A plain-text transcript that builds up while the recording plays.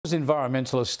was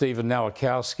environmentalist Steven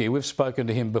Nowakowski. We've spoken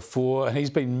to him before, and he's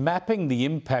been mapping the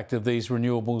impact of these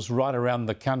renewables right around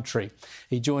the country.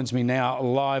 He joins me now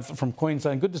live from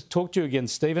Queensland. Good to talk to you again,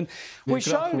 Steven. Yeah,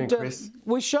 good afternoon, Chris.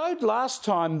 We showed last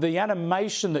time the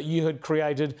animation that you had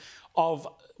created of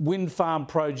wind farm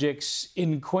projects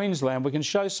in Queensland. We can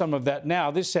show some of that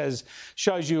now. This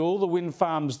shows you all the wind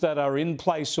farms that are in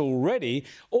place already,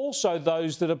 also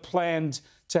those that are planned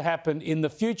to happen in the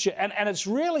future. And it's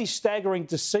really staggering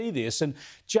to see this and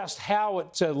just how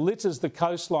it litters the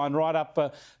coastline right up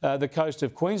the coast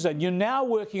of Queensland. You're now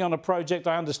working on a project,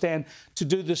 I understand, to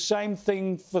do the same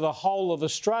thing for the whole of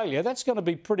Australia. That's going to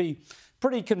be pretty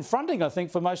confronting, I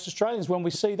think, for most Australians when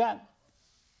we see that.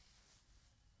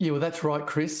 Yeah, well, that's right,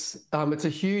 Chris. It's a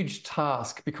huge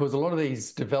task because a lot of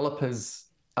these developers,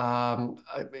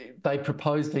 they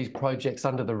propose these projects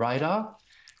under the radar,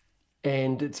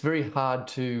 and it's very hard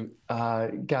to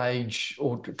gauge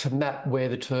or to map where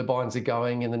the turbines are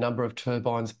going and the number of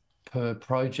turbines per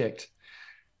project.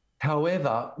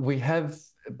 However, we have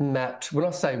mapped, when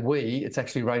I say we, it's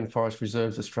actually Rainforest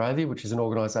Reserves Australia, which is an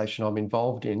organisation I'm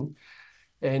involved in.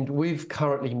 And we've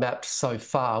currently mapped so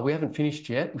far. We haven't finished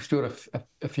yet. We've still got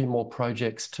a few more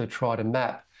projects to try to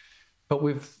map. But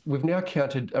we've now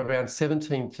counted around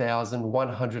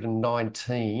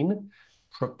 17,119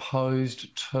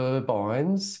 proposed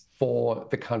turbines for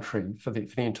the country, for the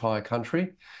entire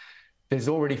country. There's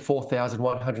already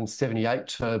 4,178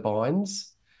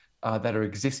 turbines that are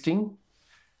existing.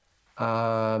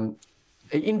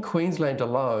 In Queensland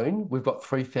alone, we've got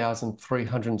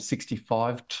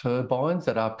 3,365 turbines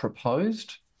that are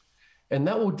proposed, and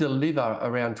that will deliver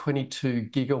around 22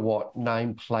 gigawatt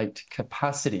nameplate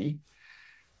capacity.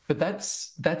 But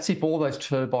that's if all those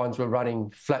turbines were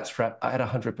running flat strap at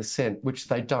 100%, which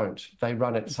they don't. They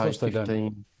run at, say,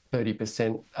 15,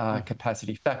 30%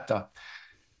 capacity factor.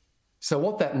 So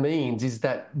what that means is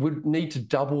that we'd need to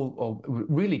double or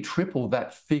really triple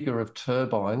that figure of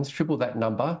turbines, triple that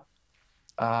number,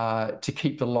 to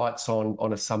keep the lights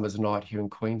on a summer's night here in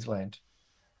Queensland.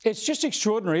 It's just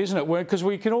extraordinary, isn't it? Because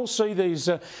we can all see these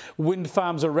wind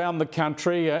farms around the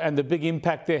country and the big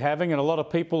impact they're having, and a lot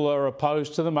of people are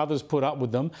opposed to them, others put up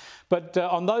with them. But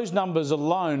on those numbers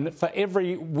alone, for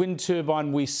every wind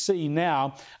turbine we see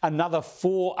now, another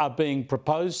 4 are being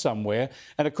proposed somewhere.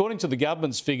 And according to the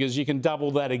government's figures, you can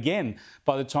double that again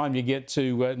by the time you get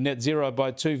to net zero by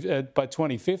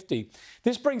 2050.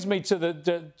 This brings me to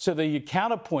the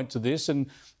counterpoint to this,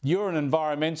 and you're an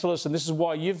environmentalist, and this is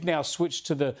why you've now switched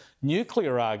to the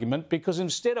nuclear argument, because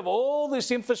instead of all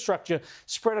this infrastructure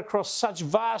spread across such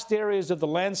vast areas of the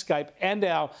landscape and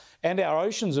our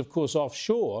oceans, of course,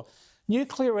 offshore,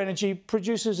 nuclear energy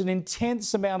produces an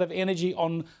intense amount of energy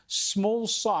on small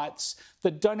sites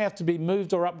that don't have to be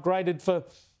moved or upgraded for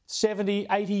 70,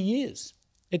 80 years.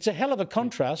 It's a hell of a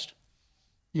contrast.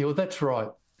 Yeah, well, that's right.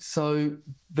 So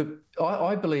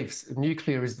I believe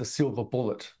nuclear is the silver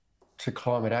bullet to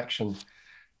climate action.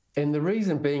 And the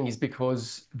reason being is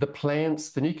because the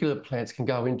nuclear plants can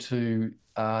go into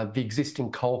the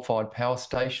existing coal-fired power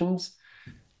stations,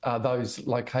 those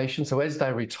locations. So as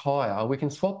they retire, we can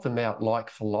swap them out like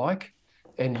for like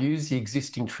and use the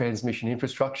existing transmission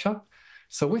infrastructure.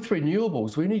 So with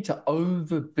renewables, we need to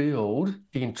overbuild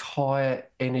the entire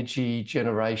energy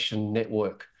generation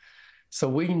network. So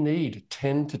we need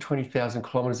 10 to 20,000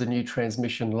 kilometres of new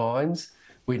transmission lines.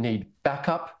 We need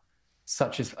backup,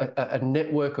 such as a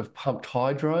network of pumped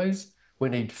hydros. We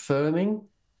need firming.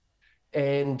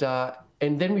 And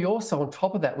then we also, on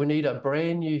top of that, we need a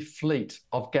brand new fleet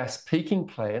of gas peaking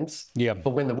plants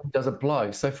for when the wind doesn't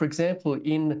blow. So, for example,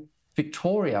 in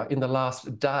Victoria, in the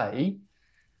last day,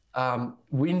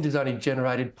 wind has only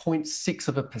generated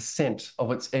 0.6%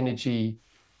 of its energy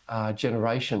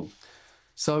generation.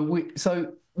 So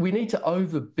we need to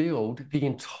overbuild the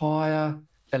entire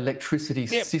electricity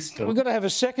system. We've got to have a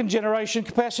second generation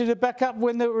capacity to back up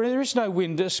when there is no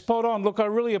wind. Spot on. Look, I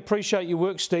really appreciate your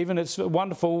work, Steven. It's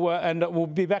wonderful, and we'll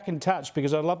be back in touch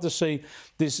because I'd love to see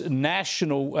this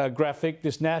national graphic,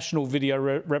 this national video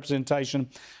representation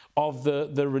of the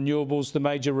renewables, the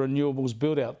major renewables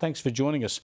build out. Thanks for joining us.